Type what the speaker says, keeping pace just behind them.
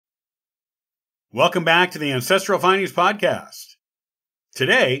Welcome back to the Ancestral Findings Podcast.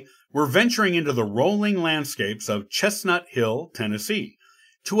 Today, we're venturing into the rolling landscapes of Chestnut Hill, Tennessee,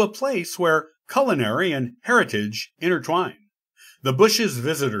 to a place where culinary and heritage intertwine, the Bush's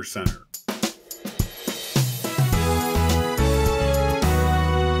Visitor Center.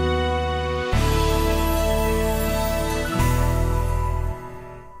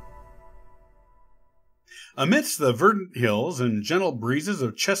 Amidst the verdant hills and gentle breezes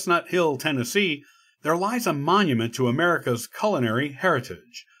of Chestnut Hill, Tennessee, there lies a monument to America's culinary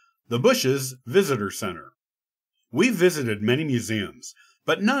heritage, the Bush's Visitor Center. We've visited many museums,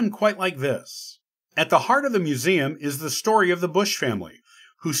 but none quite like this. At the heart of the museum is the story of the Bush family,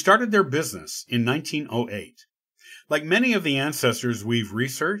 who started their business in 1908. Like many of the ancestors we've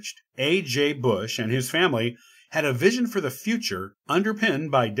researched, A.J. Bush and his family had a vision for the future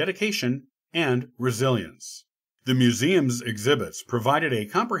underpinned by dedication and resilience. The museum's exhibits provided a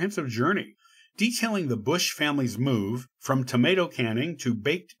comprehensive journey detailing the Bush family's move from tomato canning to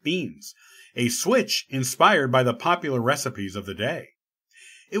baked beans, a switch inspired by the popular recipes of the day.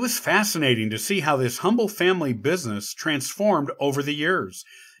 It was fascinating to see how this humble family business transformed over the years,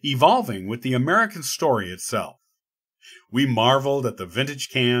 evolving with the American story itself. We marveled at the vintage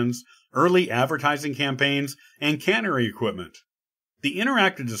cans, early advertising campaigns, and cannery equipment. The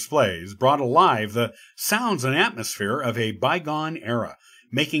interactive displays brought alive the sounds and atmosphere of a bygone era,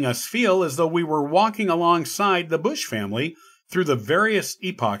 making us feel as though we were walking alongside the Bush family through the various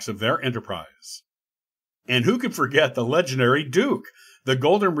epochs of their enterprise. And who could forget the legendary Duke, the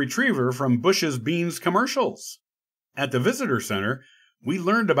golden retriever from Bush's Beans commercials? At the Visitor Center, we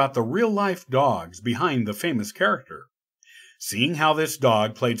learned about the real-life dogs behind the famous character. Seeing how this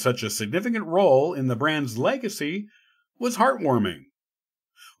dog played such a significant role in the brand's legacy was heartwarming.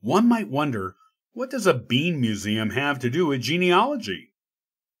 One might wonder, what does a bean museum have to do with genealogy?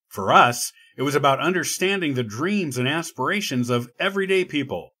 For us, it was about understanding the dreams and aspirations of everyday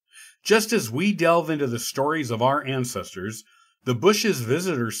people. Just as we delve into the stories of our ancestors, the Bush's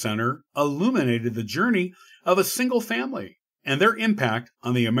Visitor Center illuminated the journey of a single family and their impact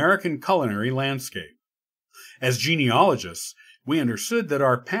on the American culinary landscape. As genealogists, we understood that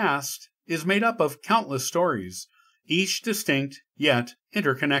our past is made up of countless stories, each distinct yet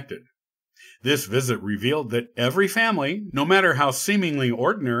interconnected. This visit revealed that every family, no matter how seemingly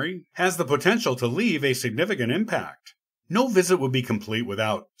ordinary, has the potential to leave a significant impact. No visit would be complete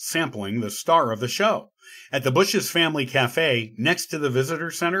without sampling the star of the show. At the Bush's Family Cafe, next to the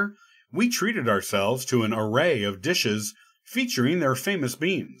Visitor Center, we treated ourselves to an array of dishes featuring their famous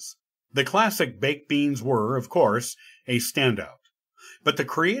beans. The classic baked beans were, of course, a standout. But the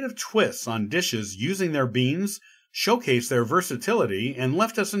creative twists on dishes using their beans showcased their versatility and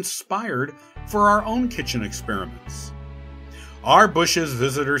left us inspired for our own kitchen experiments. Our Bush's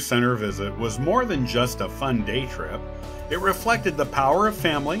Visitor Center visit was more than just a fun day trip. It reflected the power of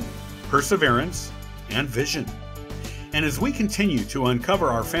family, perseverance, and vision. And as we continue to uncover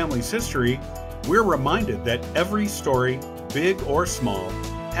our family's history, we're reminded that every story, big or small,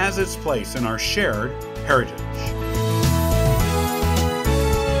 has its place in our shared heritage.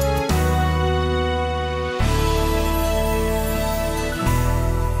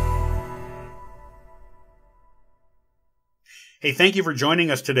 Hey, thank you for joining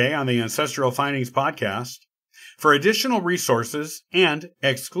us today on the Ancestral Findings Podcast. For additional resources and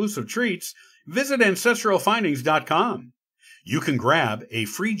exclusive treats, visit ancestralfindings.com. You can grab a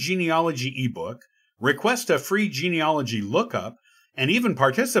free genealogy ebook, request a free genealogy lookup, and even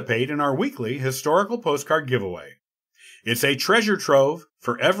participate in our weekly historical postcard giveaway. It's a treasure trove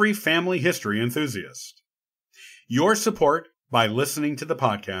for every family history enthusiast. Your support by listening to the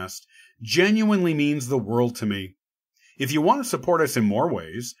podcast genuinely means the world to me. If you want to support us in more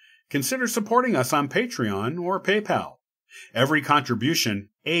ways, consider supporting us on Patreon or PayPal. Every contribution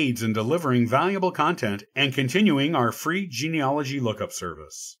aids in delivering valuable content and continuing our free genealogy lookup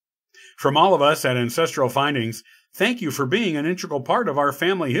service. From all of us at Ancestral Findings, thank you for being an integral part of our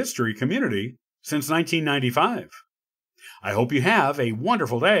family history community since 1995. I hope you have a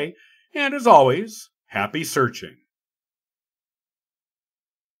wonderful day, and as always, happy searching.